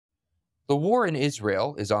The war in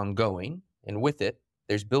Israel is ongoing, and with it,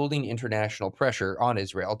 there's building international pressure on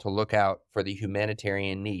Israel to look out for the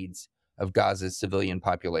humanitarian needs of Gaza's civilian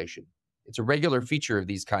population. It's a regular feature of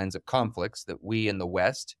these kinds of conflicts that we in the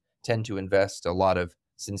West tend to invest a lot of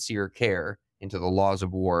sincere care into the laws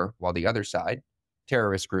of war, while the other side,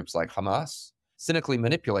 terrorist groups like Hamas, cynically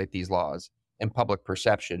manipulate these laws and public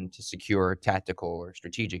perception to secure tactical or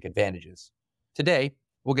strategic advantages. Today,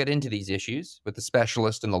 we'll get into these issues with the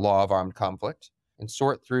specialist in the law of armed conflict and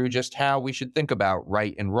sort through just how we should think about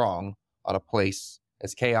right and wrong on a place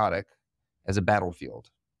as chaotic as a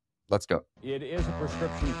battlefield. Let's go. It is a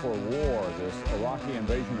prescription for war, this Iraqi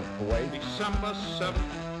invasion of Kuwait. December 7,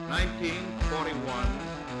 1941,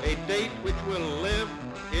 a date which will live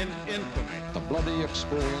in infamy. The bloody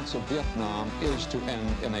experience of Vietnam is to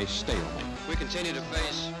end in a stalemate. We continue to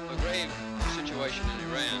face a grave situation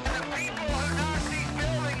in Iran. The people who knock these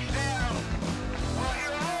buildings down will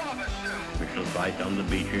hear all of us soon. We shall fight on the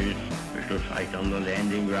beaches, we shall fight on the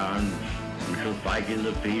landing grounds, we shall fight in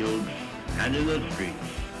the fields and in the streets.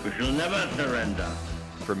 We shall never surrender.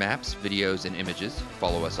 For maps, videos, and images,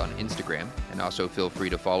 follow us on Instagram, and also feel free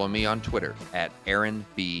to follow me on Twitter at Aaron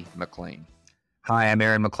B. McLean. Hi, I'm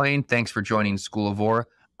Aaron McLean. Thanks for joining School of War.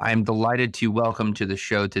 I'm delighted to welcome to the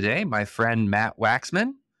show today my friend Matt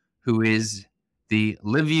Waxman, who is the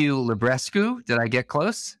Liviu Librescu. Did I get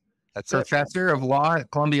close? That's Professor of Law at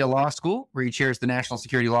Columbia Law School, where he chairs the National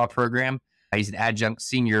Security Law Program. He's an adjunct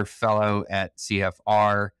senior fellow at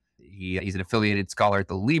CFR. He's an affiliated scholar at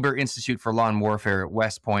the Lieber Institute for Law and Warfare at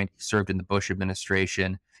West Point. He served in the Bush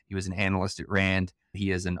administration. He was an analyst at RAND. He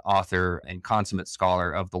is an author and consummate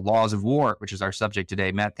scholar of the laws of war, which is our subject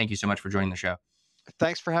today. Matt, thank you so much for joining the show.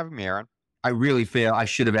 Thanks for having me, Aaron. I really feel I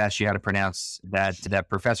should have asked you how to pronounce that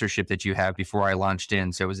professorship that you have before I launched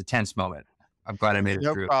in. So it was a tense moment. I'm glad I made it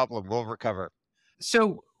through. No problem. We'll recover.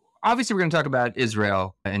 So obviously we're going to talk about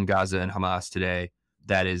Israel and Gaza and Hamas today.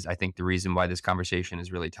 That is, I think, the reason why this conversation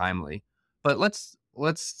is really timely. But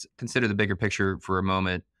let's consider the bigger picture for a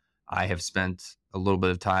moment. I have spent a little bit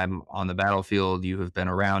of time on the battlefield. You have been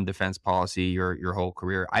around defense policy your whole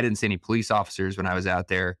career. I didn't see any police officers when I was out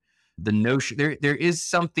there. The notion there is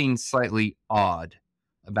something slightly odd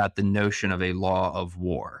about the notion of a law of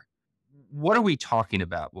war. What are we talking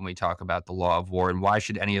about when we talk about the law of war, and why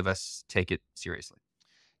should any of us take it seriously?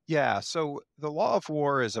 Yeah, so the law of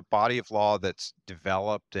war is a body of law that's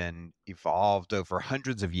developed and evolved over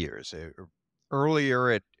hundreds of years. Earlier,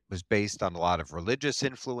 it was based on a lot of religious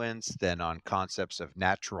influence, then on concepts of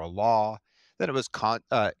natural law. Then it was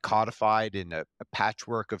codified in a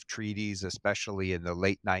patchwork of treaties, especially in the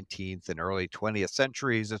late 19th and early 20th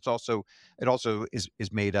centuries. It also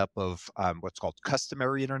is made up of what's called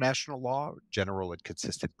customary international law, general and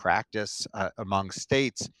consistent practice among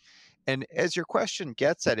states. And as your question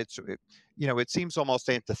gets at, it seems almost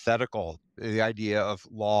antithetical, the idea of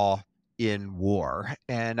law in war.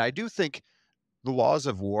 And I do think the laws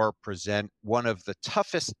of war present one of the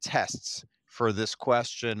toughest tests for this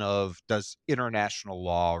question of, does international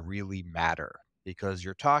law really matter? Because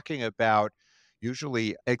you're talking about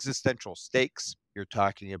usually existential stakes. You're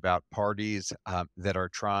talking about parties that are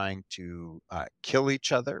trying to kill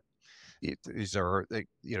each other. These are,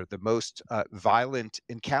 the most violent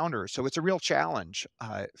encounters. So it's a real challenge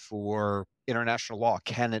for international law.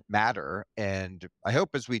 Can it matter? And I hope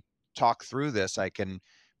as we talk through this, I can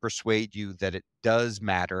persuade you that it does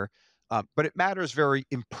matter, but it matters very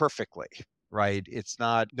imperfectly, right? It's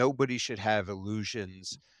not, nobody should have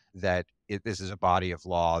illusions that this is a body of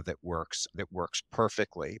law that works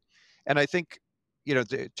perfectly. And I think,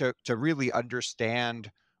 to really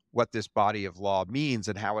understand what this body of law means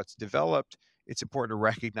and how it's developed, it's important to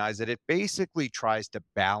recognize that it basically tries to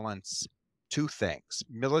balance two things: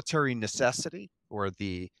 military necessity, or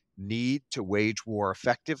the need to wage war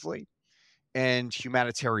effectively, and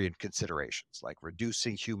humanitarian considerations like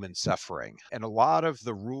reducing human suffering. And a lot of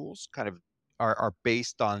the rules kind of are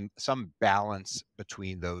based on some balance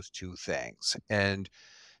between those two things. And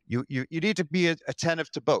you need to be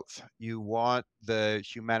attentive to both. You want the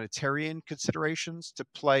humanitarian considerations to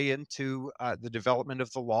play into the development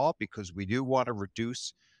of the law, because we do want to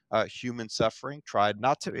reduce human suffering.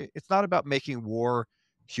 It's not about making war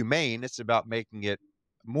humane, it's about making it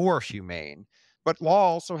more humane. But law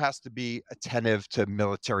also has to be attentive to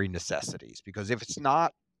military necessities, because if it's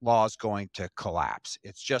not, law is going to collapse.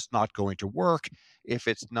 It's just not going to work if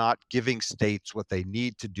it's not giving states what they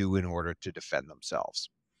need to do in order to defend themselves.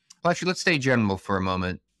 Well, actually, let's stay general for a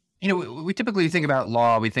moment. We typically think about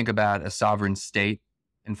law, we think about a sovereign state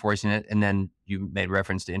enforcing it, and then you made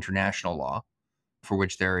reference to international law, for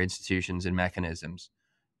which there are institutions and mechanisms.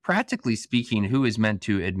 Practically speaking, who is meant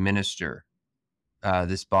to administer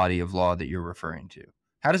this body of law that you're referring to?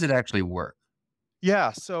 How does it actually work?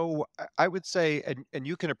 Yeah, so I would say, and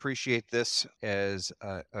you can appreciate this as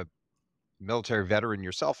a military veteran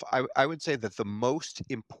yourself, I would say that the most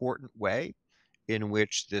important way in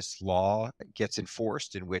which this law gets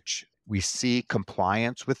enforced, in which we see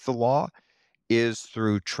compliance with the law, is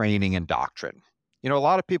through training and doctrine. A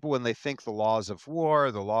lot of people, when they think the laws of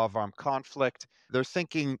war, the law of armed conflict, they're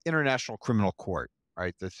thinking international criminal court,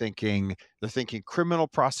 right? They're thinking criminal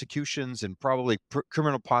prosecutions, and probably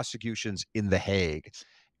criminal prosecutions in The Hague.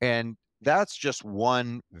 And that's just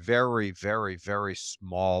one very, very, very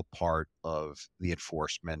small part of the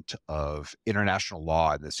enforcement of international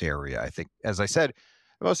law in this area. I think, as I said,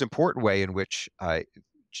 the most important way in which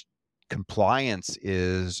compliance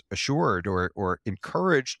is assured or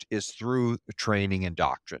encouraged is through training and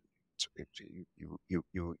doctrine.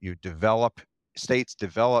 States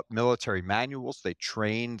develop military manuals. They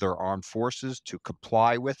train their armed forces to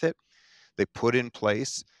comply with it. They put in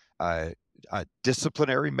place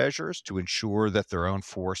disciplinary measures to ensure that their own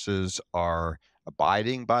forces are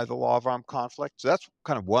abiding by the law of armed conflict. So that's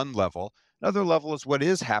kind of one level. Another level is what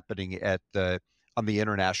is happening on the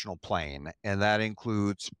international plane, and that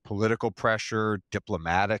includes political pressure,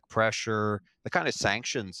 diplomatic pressure, the kind of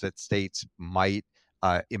sanctions that states might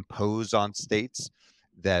impose on states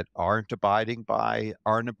that aren't abiding by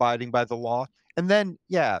the law. And then,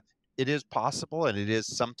 yeah, it is possible, and it is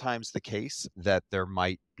sometimes the case, that there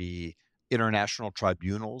might be international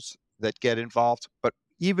tribunals that get involved. But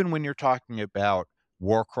even when you're talking about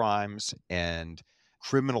war crimes and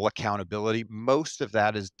criminal accountability, most of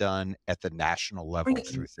that is done at the national level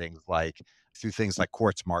through things like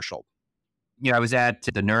courts martial. I was at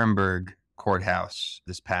the Nuremberg courthouse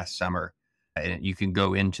this past summer, and you can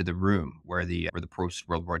go into the room where the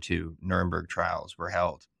post-World War II Nuremberg trials were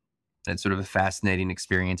held. And it's sort of a fascinating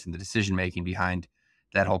experience, and the decision making behind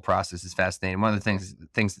that whole process is fascinating. One of the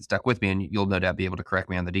things that stuck with me, and you'll no doubt be able to correct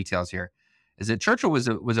me on the details here, is that Churchill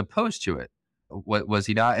was opposed to it. What was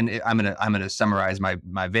he not? And I'm gonna summarize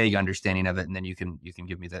my vague understanding of it, and then you can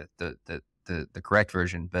give me the correct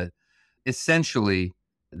version. But essentially,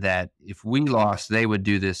 that if we lost, they would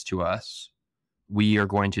do this to us. We are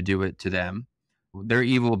going to do it to them. They're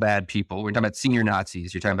evil, bad people. We're talking about senior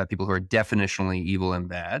Nazis. You're talking about people who are definitionally evil and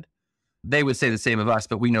bad. They would say the same of us,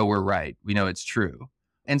 but we know we're right. We know it's true.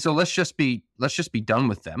 And so let's just be done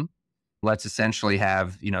with them. Let's essentially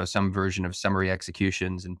have, some version of summary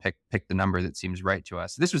executions and pick the number that seems right to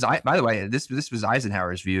us. This was, by the way, this was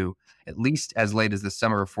Eisenhower's view, at least as late as the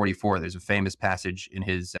summer of 1944. There's a famous passage in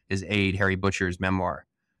his aide, Harry Butcher's memoir,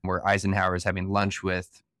 where Eisenhower is having lunch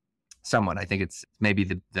with someone. I think it's maybe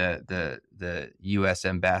the U.S.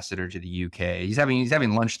 ambassador to the U.K. He's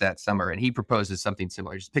having lunch that summer, and he proposes something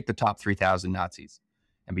similar. Just pick the top 3,000 Nazis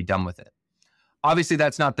and be done with it. Obviously,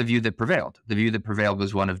 that's not the view that prevailed. The view that prevailed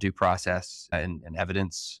was one of due process and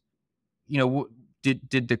evidence. Did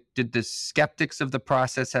the skeptics of the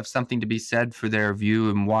process have something to be said for their view,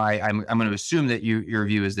 and why? I'm going to assume that your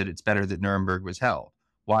view is that it's better that Nuremberg was held.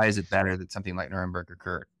 Why is it better that something like Nuremberg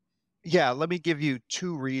occurred? Yeah, let me give you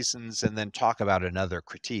two reasons and then talk about another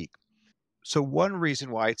critique. So one reason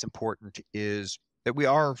why it's important is that we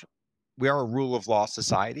are a rule of law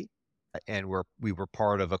society, and we were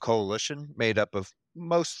part of a coalition made up of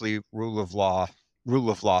mostly rule of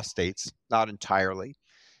law states, not entirely.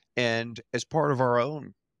 And as part of our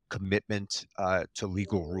own commitment to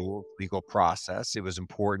legal process, it was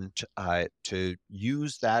important to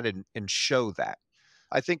use that and show that.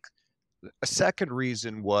 I think a second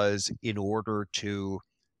reason was in order to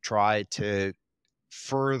try to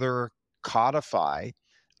further codify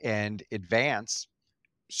and advance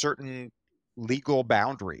certain legal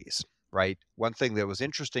boundaries, right? One thing that was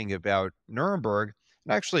interesting about Nuremberg,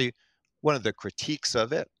 and actually one of the critiques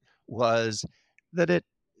of it, was that it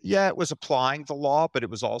was applying the law, but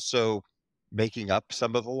it was also making up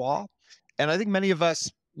some of the law. And I think many of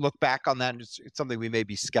us look back on that, and it's something we may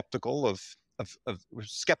be skeptical of. We're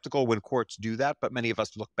skeptical when courts do that, but many of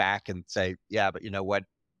us look back and say, yeah, but you know what?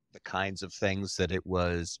 The kinds of things that it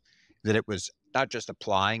was not just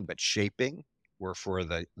applying but shaping were for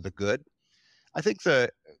the good. I think a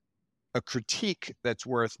critique that's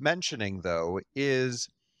worth mentioning, though, is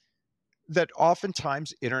that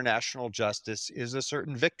oftentimes international justice is a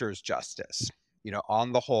certain victor's justice.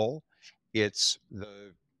 On the whole, it's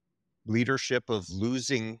the leadership of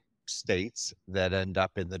losing states that end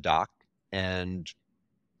up in the dock, and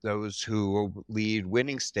those who lead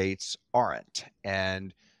winning states aren't.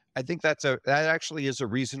 And I think that actually is a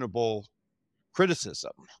reasonable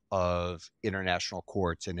criticism of international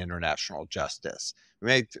courts and international justice. We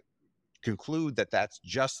may conclude that that's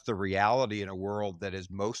just the reality in a world that is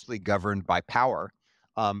mostly governed by power,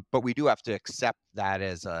 but we do have to accept that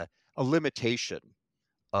as a limitation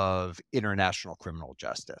of international criminal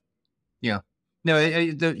justice. Yeah. No,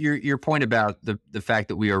 your point about the fact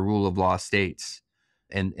that we are rule of law states,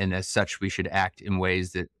 and as such we should act in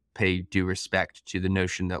ways that pay due respect to the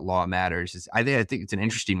notion that law matters, is I think it's an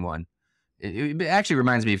interesting one. It actually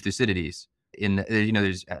reminds me of Thucydides.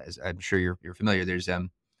 There's, as I'm sure you're familiar, there's a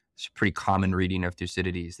pretty common reading of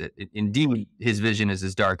Thucydides that indeed his vision is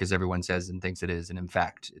as dark as everyone says and thinks it is, and in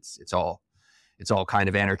fact it's all kind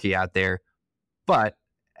of anarchy out there. But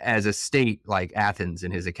as a state like Athens,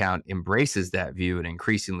 in his account, embraces that view and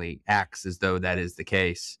increasingly acts as though that is the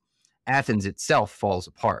case, Athens itself falls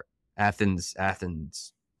apart. Athens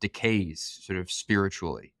decays sort of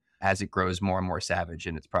spiritually as it grows more and more savage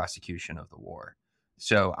in its prosecution of the war.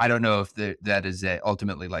 So I don't know if that is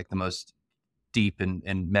ultimately like the most deep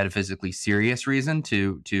and metaphysically serious reason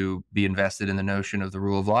to be invested in the notion of the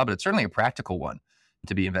rule of law, but it's certainly a practical one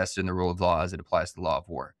to be invested in the rule of law as it applies to the law of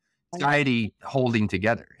war. Society holding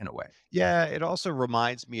together in a way. Yeah, it also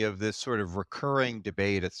reminds me of this sort of recurring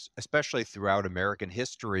debate, especially throughout American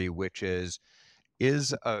history, which is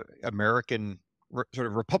American sort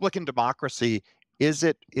of Republican democracy, is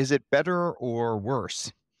it better or worse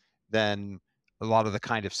than a lot of the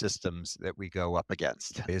kind of systems that we go up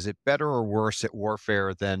against? Is it better or worse at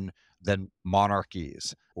warfare than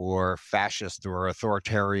monarchies or fascist or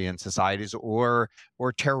authoritarian societies or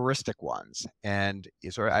terroristic ones? And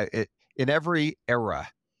in every era,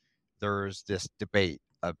 there's this debate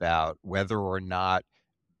about whether or not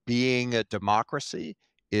being a democracy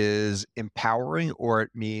is empowering or it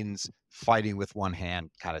means fighting with one hand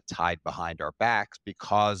kind of tied behind our backs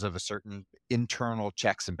because of a certain internal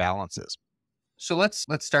checks and balances. So let's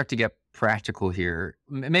start to get practical here.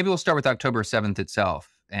 Maybe we'll start with October 7th itself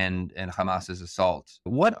and Hamas's assault.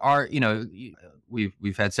 What are,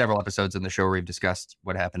 we've had several episodes on the show where we've discussed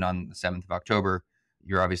what happened on the 7th of October.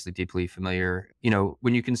 You're obviously deeply familiar.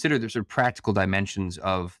 When you consider the sort of practical dimensions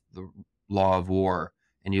of the law of war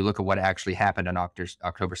and you look at what actually happened on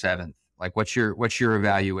October 7th, like what's your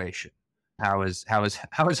evaluation? How is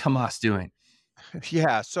Hamas doing?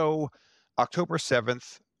 Yeah, so October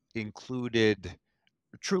 7th included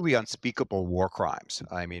truly unspeakable war crimes.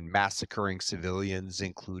 I mean, massacring civilians,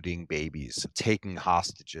 including babies, taking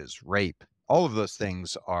hostages, rape. All of those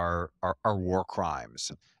things are war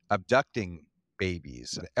crimes. Abducting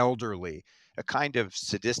babies, elderly, a kind of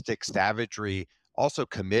sadistic savagery also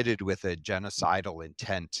committed with a genocidal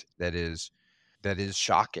intent that is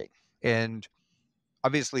shocking. And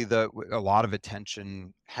obviously a lot of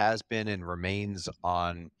attention has been and remains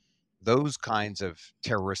on those kinds of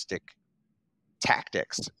terroristic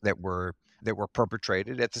tactics that were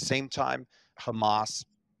perpetrated. At the same time, Hamas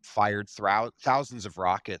fired thousands of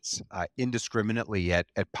rockets indiscriminately at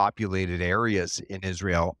populated areas in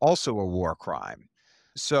Israel, also a war crime.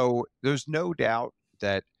 So there's no doubt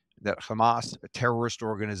that Hamas, a terrorist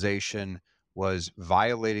organization, was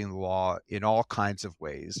violating the law in all kinds of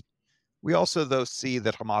ways. We also, though, see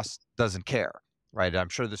that Hamas doesn't care, right? I'm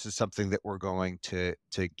sure this is something that we're going to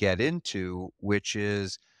get into, which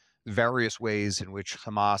is various ways in which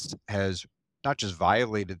Hamas has not just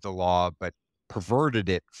violated the law, but perverted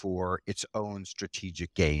it for its own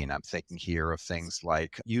strategic gain. I'm thinking here of things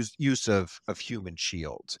like use of human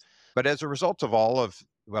shields. But as a result of all of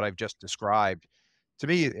what I've just described, to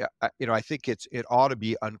me, I think it ought to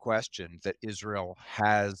be unquestioned that Israel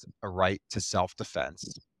has a right to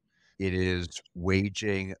self-defense. It is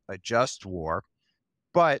waging a just war,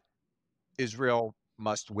 but Israel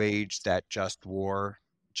must wage that just war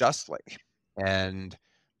justly. And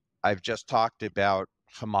I've just talked about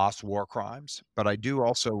Hamas war crimes, but I do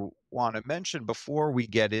also want to mention, before we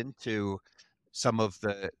get into some of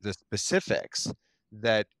the specifics,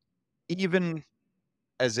 that even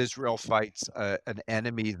as Israel fights an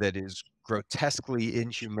enemy that is grotesquely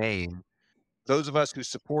inhumane, those of us who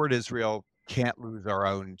support Israel can't lose our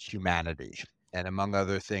own humanity. And among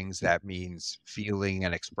other things, that means feeling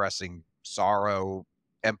and expressing sorrow,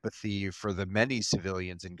 empathy for the many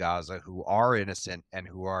civilians in Gaza who are innocent and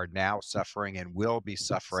who are now suffering and will be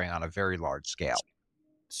suffering on a very large scale.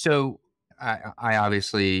 So I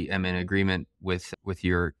obviously am in agreement with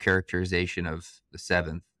your characterization of the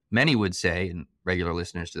 7th. Many would say, and regular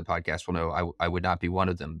listeners to the podcast will know I would not be one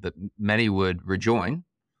of them, but many would rejoin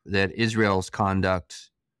that Israel's conduct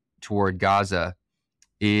toward Gaza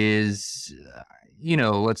is,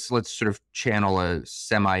 let's sort of channel a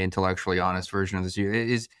semi-intellectually honest version of this,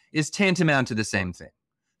 is tantamount to the same thing.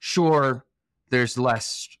 Sure, There's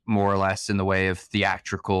less, more or less, in the way of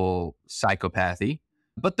theatrical psychopathy,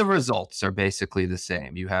 but the results are basically the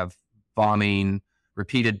same. You have bombing,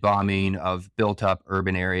 repeated bombing of built up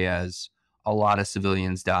urban areas. A lot of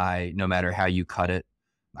civilians die no matter how you cut it.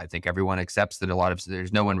 I think everyone accepts that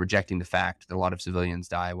there's no one rejecting the fact that a lot of civilians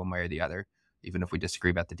die one way or the other, even if we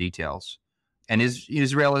disagree about the details. And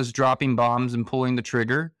Israel is dropping bombs and pulling the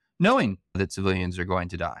trigger, knowing that civilians are going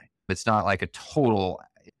to die. It's not like a total,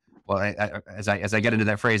 well, as I get into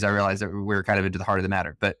that phrase, I realize that we're kind of into the heart of the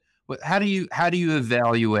matter. But how do you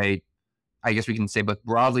evaluate, I guess we can say, both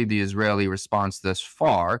broadly the Israeli response thus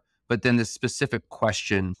far, but then the specific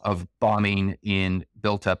question of bombing in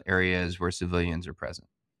built-up areas where civilians are present?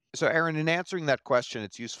 So, Aaron, in answering that question,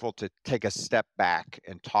 it's useful to take a step back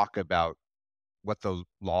and talk about what the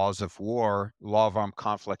laws of war, law of armed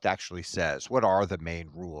conflict actually says. What are the main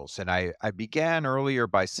rules? And I began earlier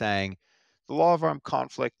by saying the law of armed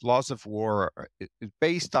conflict, laws of war, is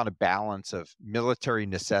based on a balance of military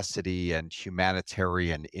necessity and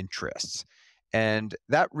humanitarian interests. And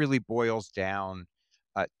that really boils down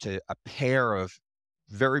to a pair of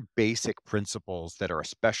very basic principles that are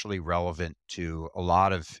especially relevant to a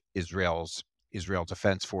lot of Israel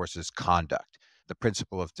Defense Forces conduct: the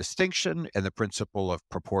principle of distinction and the principle of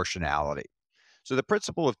proportionality. So the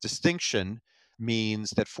principle of distinction means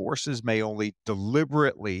that forces may only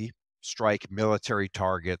deliberately strike military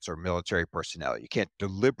targets or military personnel. You can't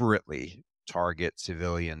deliberately target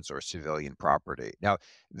civilians or civilian property. Now,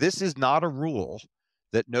 this is not a rule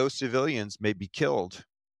that no civilians may be killed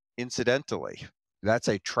incidentally. That's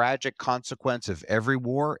a tragic consequence of every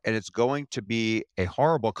war, and it's going to be a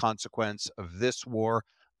horrible consequence of this war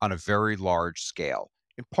on a very large scale,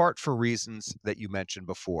 in part for reasons that you mentioned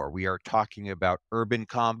before. We are talking about urban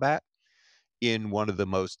combat in one of the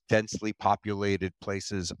most densely populated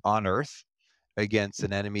places on Earth against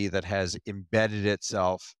an enemy that has embedded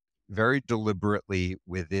itself very deliberately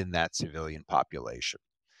within that civilian population.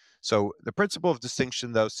 So the principle of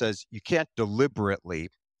distinction, though, says you can't deliberately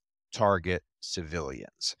target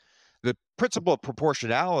civilians. The principle of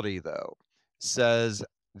proportionality, though, says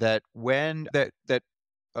that when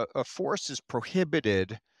a force is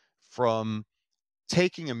prohibited from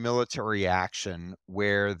taking a military action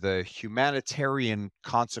where the humanitarian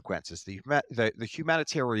consequences, the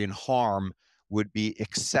humanitarian harm would be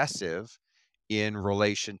excessive in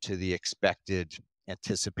relation to the expected,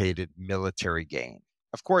 anticipated military gain.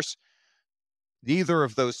 Of course, neither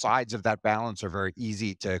of those sides of that balance are very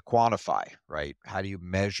easy to quantify, right? How do you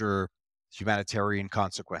measure humanitarian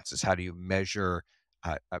consequences? How do you measure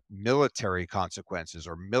military consequences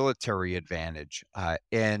or military advantage?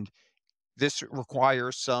 And this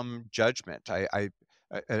requires some judgment.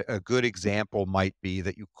 A good example might be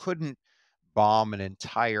that you couldn't bomb an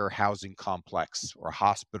entire housing complex or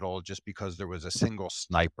hospital just because there was a single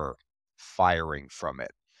sniper firing from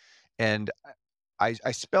it. And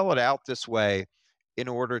I spell it out this way in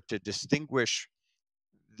order to distinguish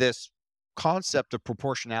this concept of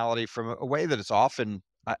proportionality from a way that is often,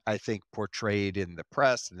 I think, portrayed in the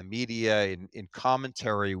press, in the media, in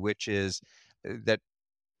commentary, which is that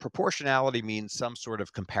proportionality means some sort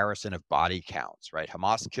of comparison of body counts, right?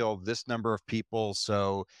 Hamas killed this number of people,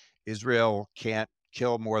 so Israel can't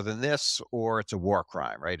kill more than this, or it's a war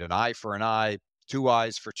crime, right? An eye for an eye, 2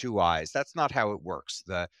 eyes for 2 eyes. That's not how it works.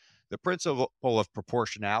 The principle of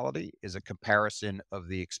proportionality is a comparison of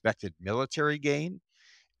the expected military gain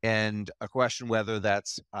and a question whether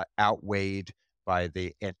that's outweighed by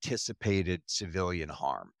the anticipated civilian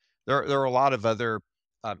harm. There are a lot of other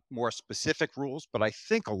more specific rules, but I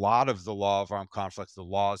think a lot of the law of armed conflict, the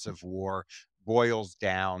laws of war, boils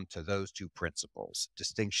down to those two principles: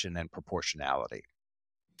 distinction and proportionality.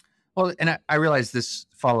 Well, and I realize this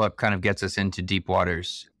follow-up kind of gets us into deep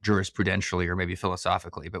waters jurisprudentially or maybe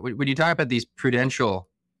philosophically. But when you talk about these prudential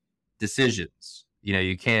decisions,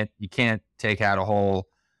 you can't take out a whole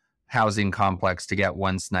housing complex to get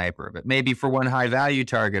one sniper, but maybe for one high value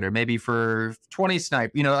target, or maybe for 20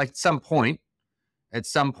 sniper, like at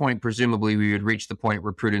some point, presumably we would reach the point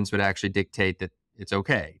where prudence would actually dictate that it's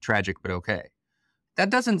okay, tragic, but okay. That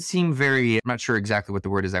doesn't seem very, I'm not sure exactly what the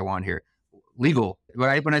word is I want here, legal.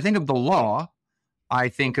 When I think of the law, I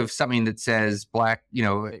think of something that says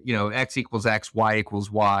X equals X, Y equals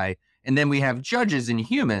Y. And then we have judges and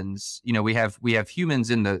humans, we have humans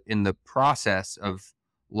in the process of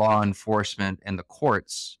law enforcement and the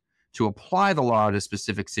courts to apply the law to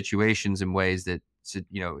specific situations in ways that,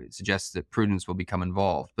 it suggests that prudence will become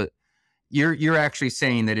involved. But you're actually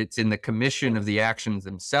saying that it's in the commission of the actions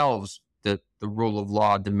themselves that the rule of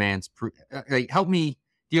law demands. Help me.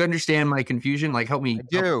 Do you understand my confusion? Help me. I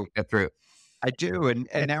do. Get through. I do, and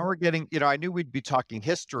now we're getting, I knew we'd be talking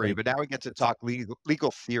history, but now we get to talk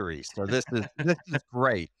legal theory. So this is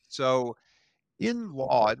great. So in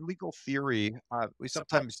law and legal theory, we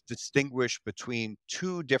sometimes distinguish between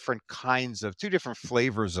two different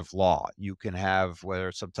flavors of law. You can have what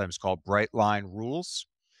are sometimes called bright line rules,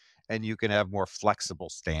 and you can have more flexible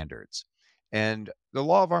standards. And the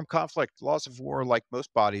law of armed conflict, laws of war, like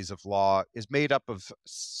most bodies of law, is made up of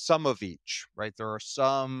some of each, right? There are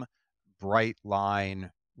some bright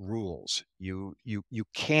line rules. You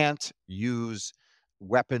can't use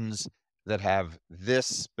weapons that have this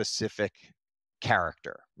specific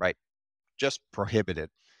character, right? Just prohibited.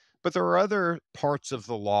 But there are other parts of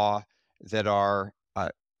the law that are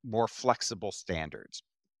more flexible standards.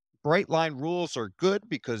 Bright line rules are good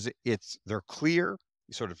because they're clear.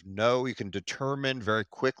 You sort of know, you can determine very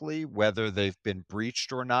quickly whether they've been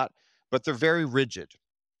breached or not, but they're very rigid,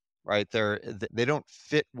 right? They don't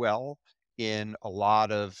fit well in a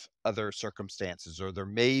lot of other circumstances, or there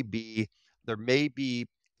may be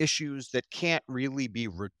issues that can't really be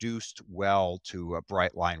reduced well to a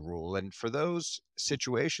bright line rule. And for those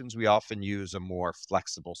situations, we often use a more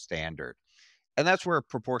flexible standard. And that's where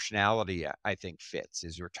proportionality, I think, fits,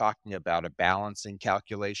 is you're talking about a balancing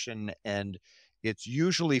calculation, and it's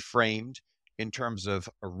usually framed in terms of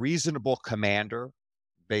a reasonable commander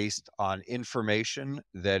based on information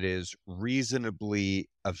that is reasonably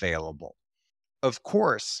available. Of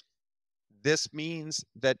course, this means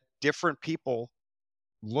that different people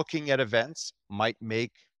looking at events might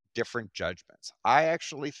make different judgments. I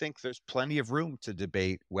actually think there's plenty of room to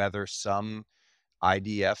debate whether some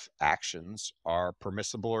IDF actions are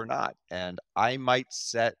permissible or not. And I might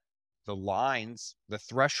set the lines, the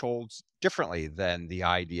thresholds differently than the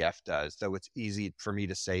IDF does, though it's easy for me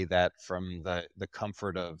to say that from the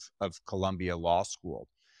comfort of Columbia Law School.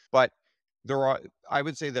 But I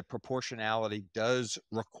would say that proportionality does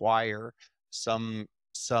require some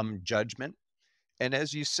judgment. And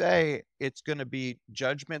as you say, it's going to be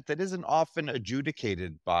judgment that isn't often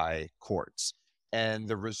adjudicated by courts. And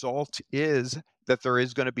the result is that there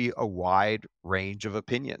is going to be a wide range of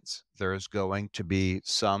opinions. There's going to be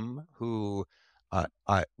some who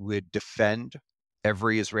would defend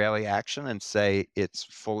every Israeli action and say it's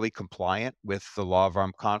fully compliant with the law of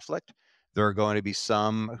armed conflict. There are going to be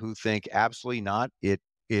some who think absolutely not. It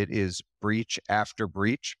is breach after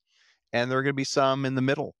breach. And there are going to be some in the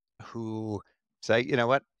middle who say, you know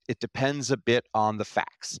what, it depends a bit on the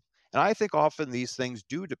facts. And I think often these things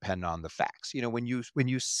do depend on the facts. When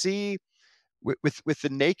you see with the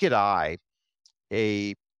naked eye,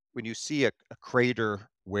 when you see a crater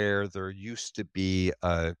where there used to be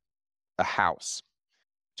a house,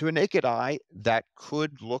 to a naked eye, that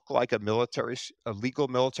could look like a legal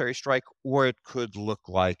military strike, or it could look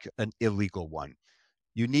like an illegal one.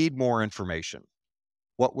 You need more information.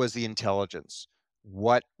 What was the intelligence?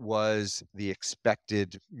 What was the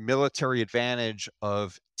expected military advantage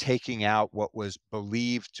of taking out what was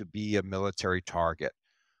believed to be a military target?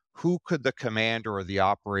 Who could the commander or the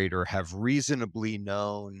operator have reasonably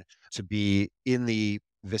known to be in the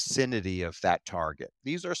vicinity of that target?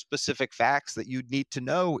 These are specific facts that you'd need to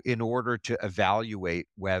know in order to evaluate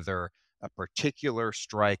whether a particular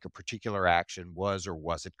strike, a particular action was or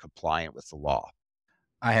wasn't compliant with the law.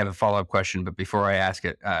 I have a follow-up question, but before I ask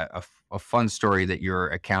it, a fun story that your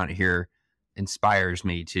account here inspires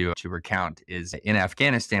me to recount is in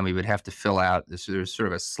Afghanistan, we would have to fill out this. There's sort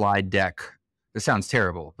of a slide deck. This sounds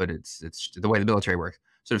terrible, but it's the way the military works.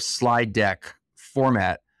 Sort of slide deck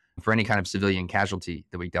format for any kind of civilian casualty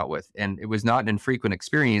that we dealt with. And it was not an infrequent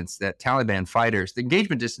experience that Taliban fighters, the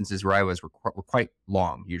engagement distances where I was were quite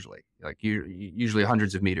long, usually, usually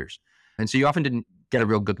hundreds of meters. And so you often didn't get a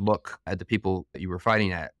real good look at the people that you were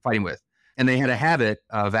fighting with. And they had a habit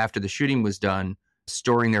of, after the shooting was done,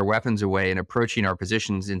 storing their weapons away and approaching our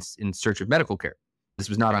positions in search of medical care. This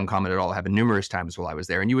was not uncommon at all. It happened numerous times while I was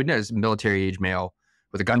there. And you would notice a military-age male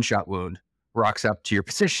with a gunshot wound rocks up to your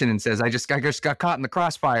position and says, I just got caught in the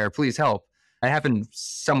crossfire. Please help. It happened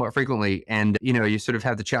somewhat frequently. And, you sort of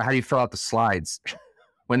have the chat. How do you fill out the slides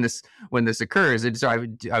when this occurs? And so I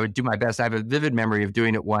would do my best. I have a vivid memory of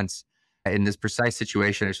doing it once in this precise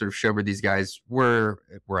situation. I sort of showed where these guys were,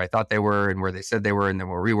 where I thought they were, and where they said they were, and then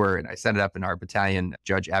where we were. And I set it up, and our battalion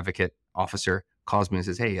judge advocate officer calls me and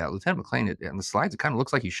says, hey, Lieutenant McClain, on the slides, it kind of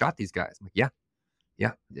looks like you shot these guys. I'm like,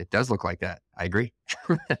 yeah, it does look like that. I agree.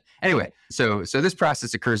 Anyway, so this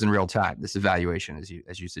process occurs in real time, this evaluation,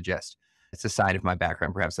 as you suggest. It's a side of my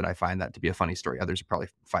background, perhaps, that I find that to be a funny story. Others probably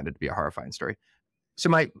find it to be a horrifying story.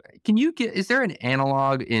 So is there an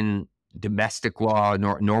analog in domestic law,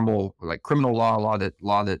 normal, like criminal law that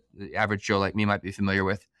the average Joe like me might be familiar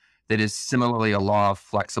with, that is similarly a law of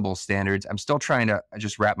flexible standards? I'm still trying to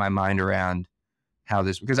just wrap my mind around how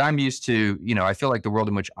this, because I'm used to, I feel like the world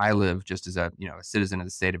in which I live, just as a citizen of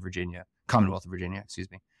the state of Virginia, Commonwealth of Virginia, excuse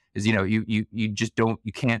me, is, you just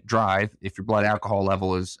you can't drive if your blood alcohol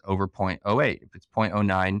level is over 0.08. If it's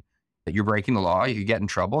 0.09, that you're breaking the law, you could get in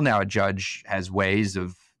trouble. Now a judge has ways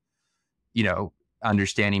of,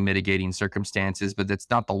 understanding mitigating circumstances, but that's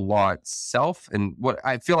not the law itself. And what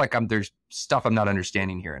I feel like there's stuff I'm not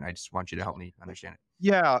understanding here, and I just want you to help me understand it.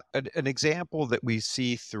 Yeah, an example that we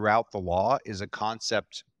see throughout the law is a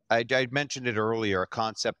concept, I mentioned it earlier, a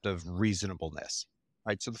concept of reasonableness,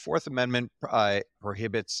 right? So the Fourth Amendment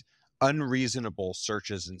prohibits unreasonable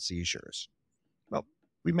searches and seizures. Well,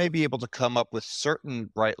 we may be able to come up with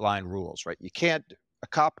certain bright line rules, right? A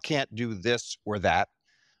cop can't do this or that.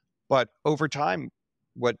 But over time,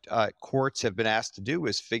 what courts have been asked to do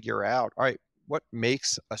is figure out, all right, what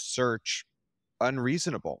makes a search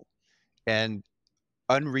unreasonable? And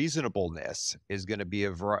unreasonableness is going to be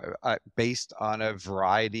based on a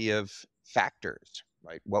variety of factors,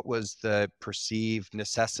 right? What was the perceived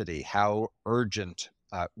necessity? How urgent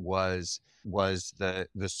was the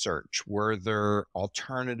search? Were there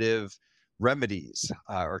alternative remedies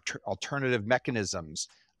or alternative mechanisms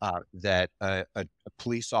that a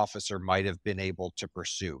police officer might have been able to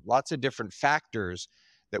pursue? Lots of different factors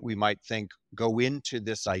that we might think go into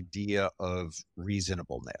this idea of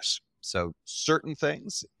reasonableness. So certain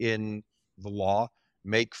things in the law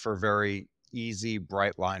make for very easy,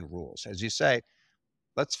 bright line rules. As you say,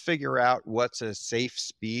 let's figure out what's a safe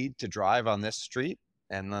speed to drive on this street,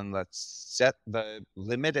 and then let's set the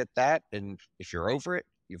limit at that. And if you're over it,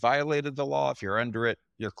 you violated the law. If you're under it,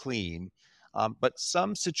 you're clean. But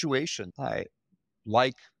some situations, ought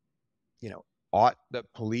the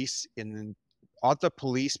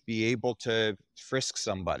police be able to frisk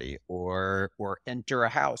somebody or enter a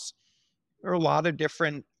house? There are a lot of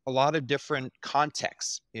different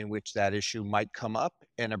contexts in which that issue might come up,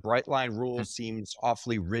 and a bright line rule seems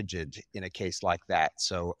awfully rigid in a case like that.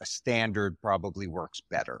 So a standard probably works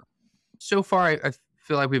better. So far, I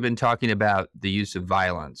feel like we've been talking about the use of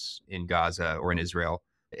violence in Gaza or in Israel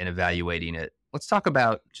and evaluating it. Let's talk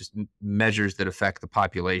about just measures that affect the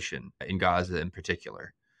population in Gaza in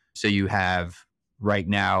particular. So you have right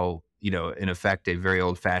now, in effect, a very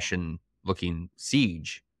old-fashioned looking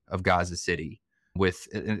siege of Gaza City.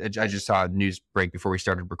 I just saw a news break before we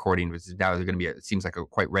started recording, which is now going to be, it seems like a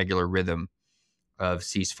quite regular rhythm of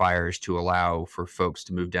ceasefires to allow for folks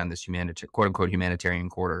to move down this quote-unquote humanitarian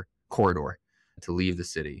corridor to leave the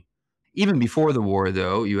city. Even before the war,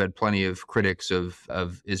 though, you had plenty of critics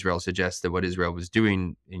of Israel suggest that what Israel was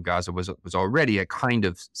doing in Gaza was already a kind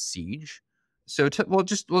of siege. So,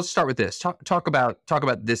 let's start with this. Talk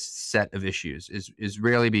about this set of issues: is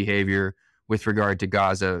Israeli behavior with regard to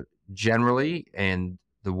Gaza generally, and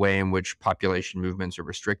the way in which population movements are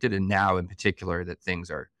restricted, and now in particular that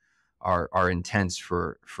things are intense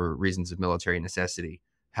for reasons of military necessity.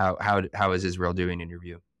 How is Israel doing in your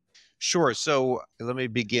view? Sure. So let me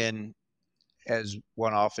begin, as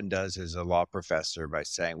one often does as a law professor, by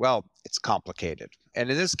saying, well, it's complicated. And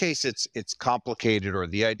in this case, it's complicated, or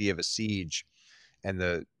the idea of a siege and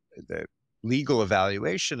the legal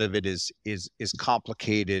evaluation of it is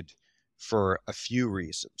complicated for a few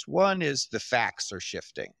reasons. One is the facts are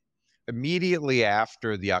shifting. Immediately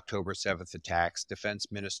after the October 7th attacks, Defense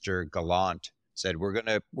Minister Gallant said, we're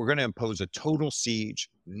going to impose a total siege.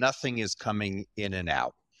 Nothing is coming in and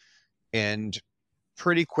out. And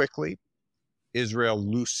pretty quickly, Israel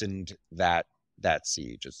loosened that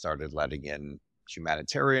siege. It started letting in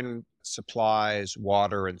humanitarian supplies,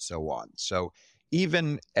 water, and so on. So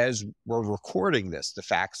even as we're recording this, the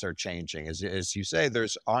facts are changing. As you say,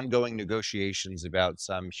 there's ongoing negotiations about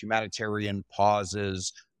some humanitarian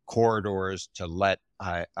pauses, corridors to let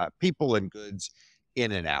people and goods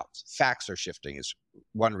in and out. Facts are shifting is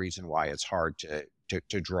one reason why it's hard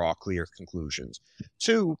to draw clear conclusions.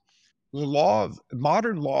 Two, the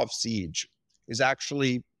modern law of siege is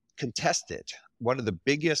actually contested. One of the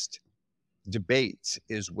biggest debates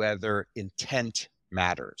is whether intent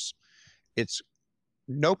matters.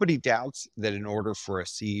 Nobody doubts that in order for a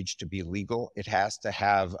siege to be legal, it has to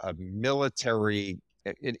have a military,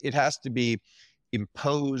 it has to be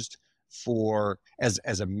imposed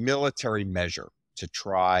as a military measure to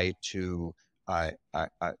try to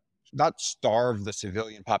not starve the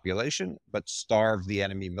civilian population, but starve the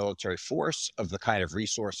enemy military force of the kind of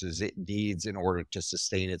resources it needs in order to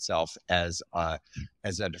sustain itself as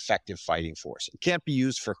an effective fighting force. It can't be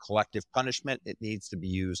used for collective punishment. It needs to be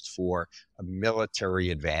used for a military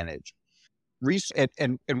advantage.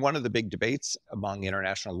 And one of the big debates among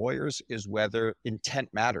international lawyers is whether intent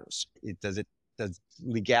matters. Does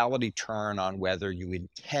legality turn on whether you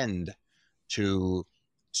intend to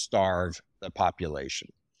starve the population?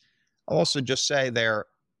 I'll also just say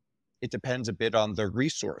it depends a bit on the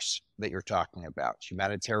resource that you're talking about.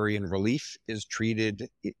 Humanitarian relief is treated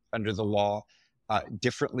under the law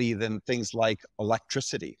differently than things like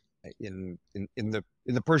electricity. In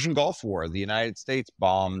the Persian Gulf War, the United States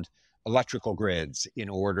bombed electrical grids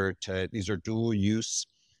these are dual use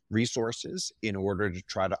resources in order to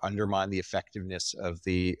try to undermine the effectiveness of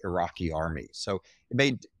the Iraqi army. So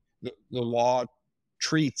the law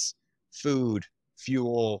treats food,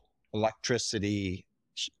 fuel, electricity,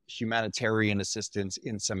 humanitarian assistance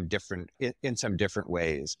in some different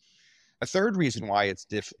ways. A third reason why it's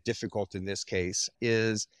difficult in this case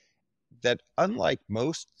is that unlike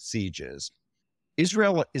most sieges,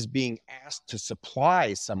 Israel is being asked to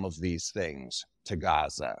supply some of these things to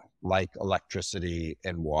Gaza, like electricity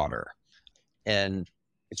and water. And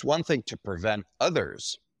it's one thing to prevent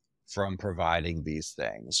others from providing these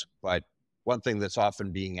things, but one thing that's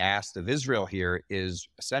often being asked of Israel here is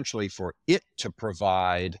essentially for it to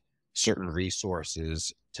provide certain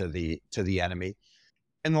resources to the enemy.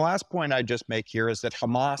 And the last point I just make here is that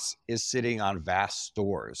Hamas is sitting on vast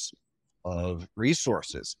stores of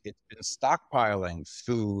resources. It's been stockpiling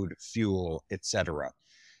food, fuel, etc.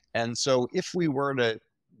 And so if we were to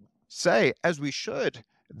say, as we should,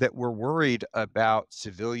 that we're worried about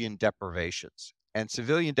civilian deprivations and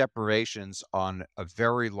civilian deprivations on a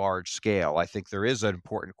very large scale, I think there is an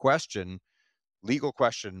important question, legal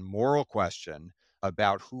question, moral question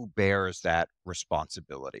about who bears that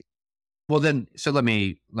responsibility. Well, then, so let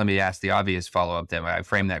me ask the obvious follow-up then. I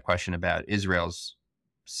frame that question about Israel's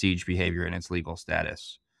siege behavior and its legal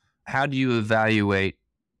status. How do you evaluate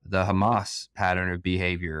the Hamas pattern of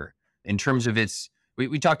behavior in terms of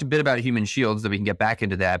we talked a bit about human shields, that we can get back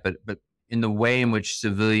into that, but in the way in which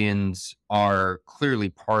civilians are clearly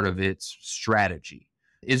part of its strategy.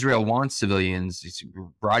 Israel wants civilians, it's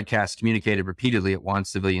broadcast, communicated repeatedly, it wants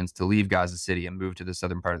civilians to leave Gaza City and move to the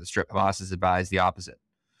southern part of the Strip. Hamas has advised the opposite.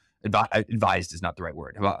 Advised is not the right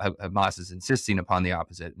word. Hamas is insisting upon the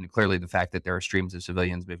opposite. And clearly the fact that there are streams of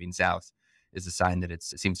civilians moving south is a sign that it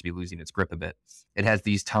seems to be losing its grip a bit. It has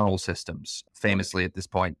these tunnel systems, famously at this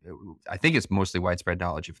point. I think it's mostly widespread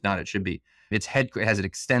knowledge. If not, it should be. It has an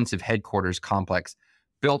extensive headquarters complex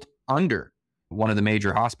built under one of the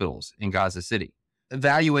major hospitals in Gaza City.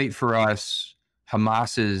 Evaluate for us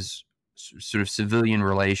Hamas's sort of civilian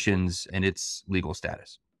relations and its legal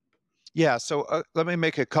status. Yeah, so let me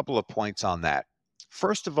make a couple of points on that.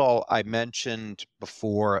 First of all, I mentioned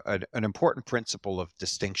before an important principle of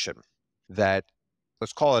distinction, that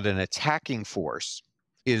let's call it an attacking force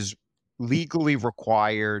is legally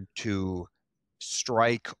required to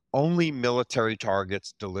strike only military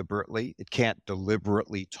targets deliberately. It can't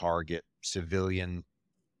deliberately target civilian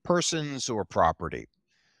persons or property.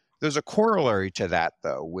 There's a corollary to that,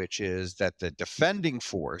 though, which is that the defending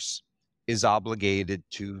force is obligated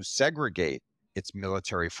to segregate its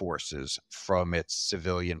military forces from its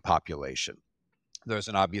civilian population. There's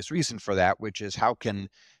an obvious reason for that, which is how can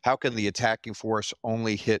the attacking force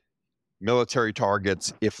only hit military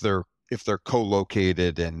targets if they're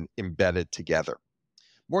co-located and embedded together?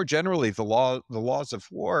 More generally, the laws of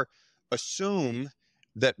war assume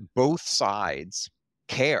that both sides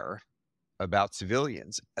care about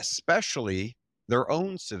civilians, especially their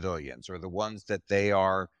own civilians or the ones that they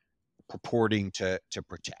are purporting to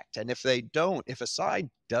protect. And if a side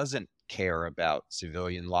doesn't care about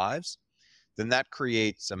civilian lives, then that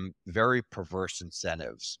creates some very perverse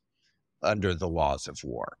incentives under the laws of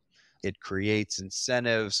war. It creates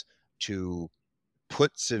incentives to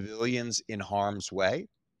put civilians in harm's way.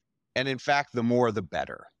 And in fact, the more the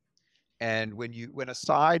better. And when a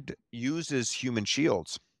side uses human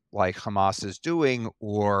shields, like Hamas is doing,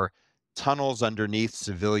 or tunnels underneath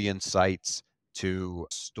civilian sites to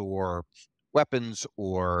store weapons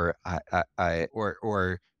or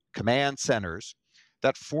command centers,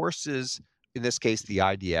 that forces, in this case, the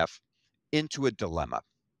IDF, into a dilemma.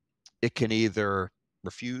 It can either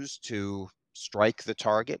refuse to strike the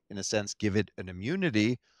target, in a sense, give it an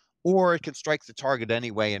immunity, or it can strike the target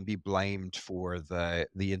anyway and be blamed for the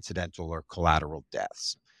incidental or collateral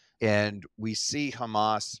deaths. And we see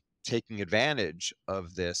Hamas taking advantage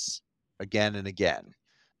of this again and again.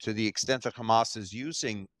 To the extent that Hamas is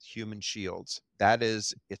using human shields, that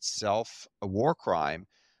is itself a war crime,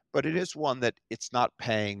 but it is one that it's not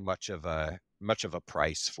paying much of a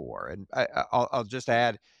price for. And I'll just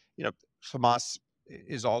add, Hamas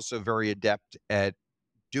is also very adept at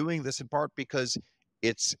doing this, in part because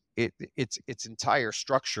its entire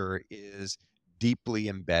structure is deeply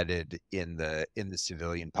embedded in the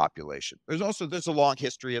civilian population. There's a long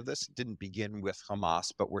history of this. It didn't begin with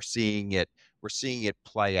Hamas, but we're seeing it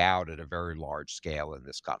play out at a very large scale in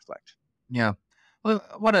this conflict. Yeah. Well,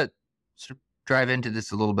 I want to sort of drive into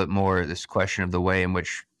this a little bit more, this question of the way in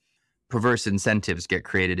which perverse incentives get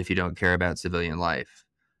created if you don't care about civilian life,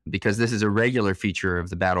 because this is a regular feature of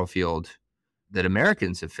the battlefield that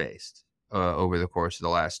Americans have faced over the course of the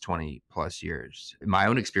last 20 plus years. In my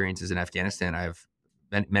own experiences in Afghanistan, I have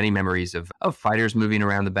many memories of fighters moving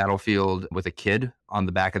around the battlefield with a kid on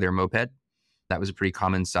the back of their moped. That was a pretty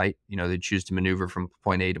common sight. You know, they'd choose to maneuver from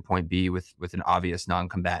point A to point B with an obvious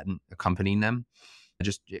non-combatant accompanying them,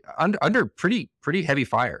 just under pretty heavy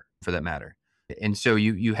fire for that matter. And so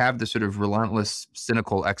you have the sort of relentless,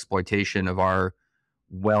 cynical exploitation of our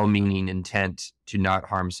well-meaning intent to not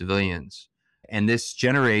harm civilians. And this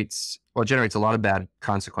generates a lot of bad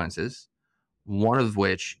consequences, one of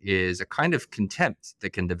which is a kind of contempt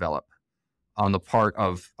that can develop on the part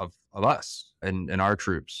of us and our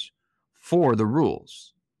troops for the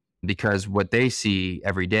rules, because what they see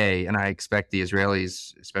every day, and I expect the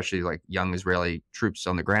Israelis, especially like young Israeli troops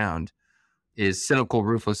on the ground, is cynical,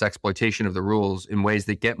 ruthless exploitation of the rules in ways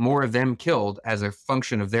that get more of them killed as a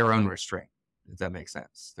function of their own restraint, if that makes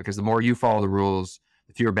sense. Because the more you follow the rules,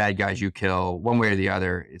 the fewer bad guys you kill, one way or the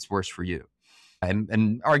other, it's worse for you.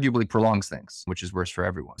 And arguably prolongs things, which is worse for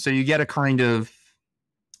everyone. So you get a kind of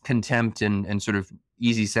contempt and sort of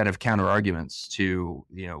easy set of counter arguments to,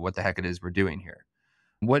 you know, what the heck it is we're doing here.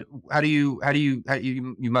 You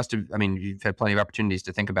must have, I mean, you've had plenty of opportunities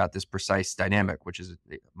to think about this precise dynamic, which is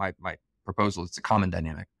my proposal. It's a common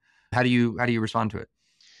dynamic. How do you respond to it?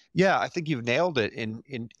 Yeah, I think you've nailed it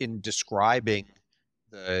in describing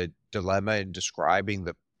the dilemma and describing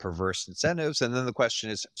the perverse incentives. And then the question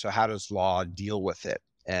is, so how does law deal with it?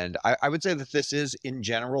 And I would say that this is, in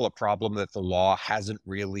general, a problem that the law hasn't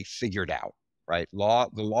really figured out, right?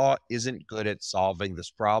 The law isn't good at solving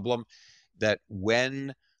this problem, that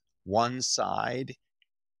when one side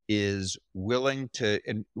is willing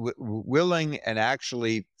and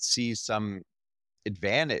actually sees some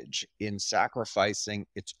advantage in sacrificing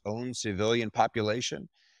its own civilian population,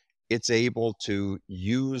 it's able to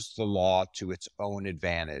use the law to its own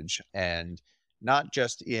advantage, and not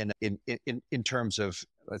just in terms of,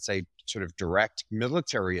 let's say, sort of direct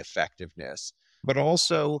military effectiveness, but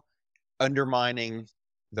also undermining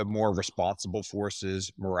the more responsible forces'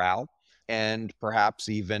 morale, and perhaps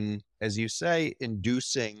even, as you say,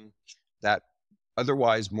 inducing that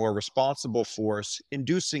otherwise more responsible force,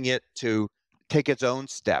 inducing it to take its own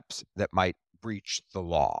steps that might breach the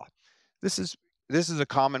law. This is a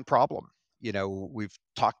common problem. You know, we've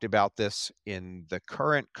talked about this in the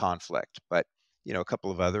current conflict, but you know, a couple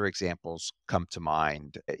of other examples come to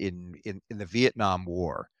mind. In the Vietnam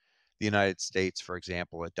War, the United States, for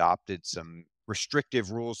example, adopted some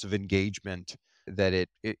restrictive rules of engagement that it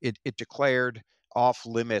declared off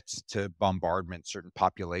limits to bombardment certain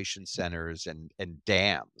population centers and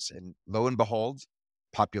dams. And lo and behold,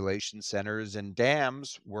 population centers and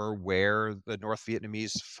dams were where the North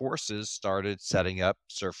Vietnamese forces started setting up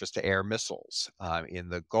surface-to-air missiles. In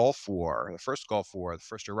the Gulf War, the first Gulf War, the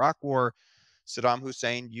first Iraq War, Saddam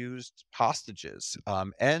Hussein used hostages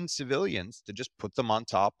and civilians to just put them on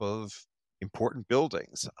top of important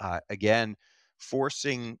buildings. Again,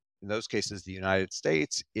 forcing, in those cases, the United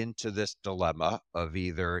States into this dilemma of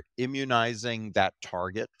either immunizing that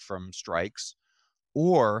target from strikes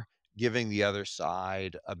or giving the other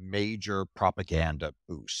side a major propaganda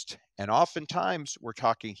boost. And oftentimes we're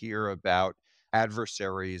talking here about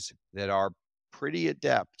adversaries that are pretty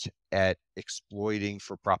adept at exploiting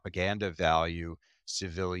for propaganda value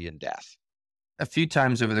civilian death. A few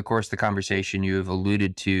times over the course of the conversation, you have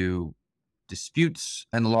alluded to disputes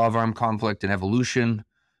and the law of armed conflict and evolution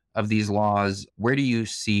of these laws. Where do you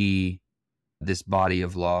see this body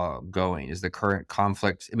of law going? Is the current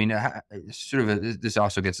conflict, I mean, this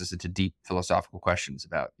also gets us into deep philosophical questions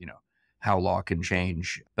about, you know, how law can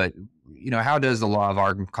change. But, you know, how does the law of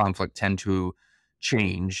armed conflict tend to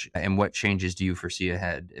change, and what changes do you foresee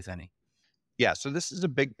ahead, if any? Yeah, so this is a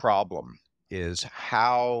big problem, is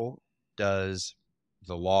how does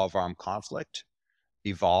the law of armed conflict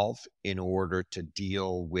evolve in order to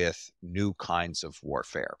deal with new kinds of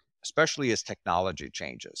warfare, especially as technology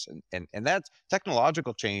changes. And that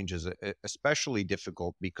technological change is especially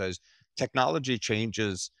difficult because technology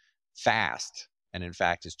changes fast, and in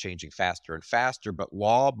fact is changing faster and faster, but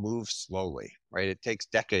law moves slowly, right? It takes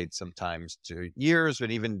decades, sometimes to years,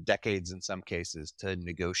 and even decades in some cases, to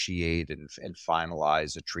negotiate and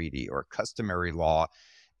finalize a treaty or customary law.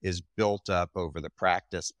 is built up over the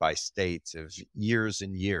practice by states of years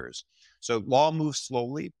and years. So law moves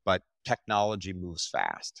slowly, but technology moves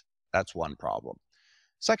fast. That's one problem.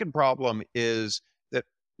 Second problem is that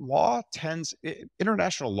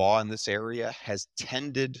international law in this area has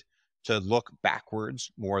tended to look backwards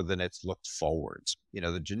more than it's looked forwards.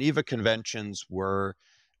 The Geneva Conventions were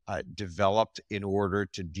developed in order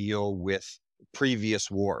to deal with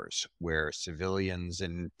previous wars where civilians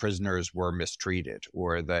and prisoners were mistreated,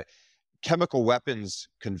 or the Chemical Weapons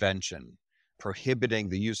Convention prohibiting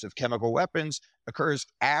the use of chemical weapons occurs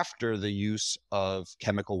after the use of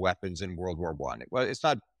chemical weapons in World War I. Well, it's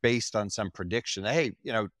not based on some prediction that, hey,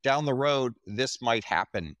 down the road, this might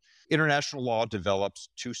happen. International law develops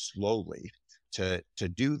too slowly to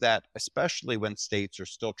do that, especially when states are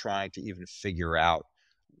still trying to even figure out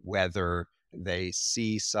whether they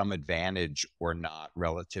see some advantage or not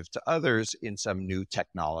relative to others in some new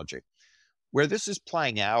technology. Where this is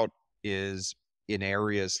playing out is in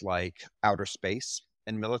areas like outer space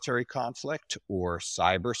and military conflict, or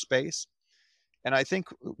cyberspace. And I think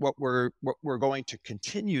what we're going to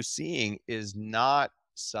continue seeing is not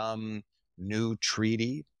some new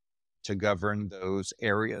treaty to govern those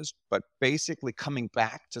areas, but basically coming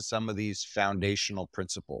back to some of these foundational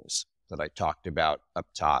principles that I talked about up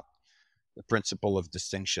top. The principle of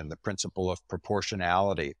distinction, the principle of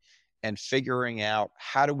proportionality, and figuring out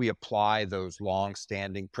how do we apply those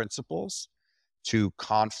long-standing principles to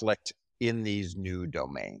conflict in these new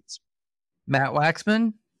domains. Matt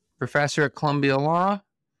Waxman, professor at Columbia Law,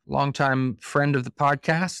 longtime friend of the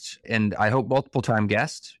podcast, and I hope multiple-time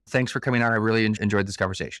guest. Thanks for coming on. I really enjoyed this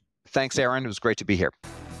conversation. Thanks, Aaron. It was great to be here.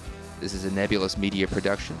 This is a Nebulous Media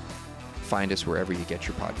production. Find us wherever you get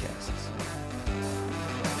your podcasts.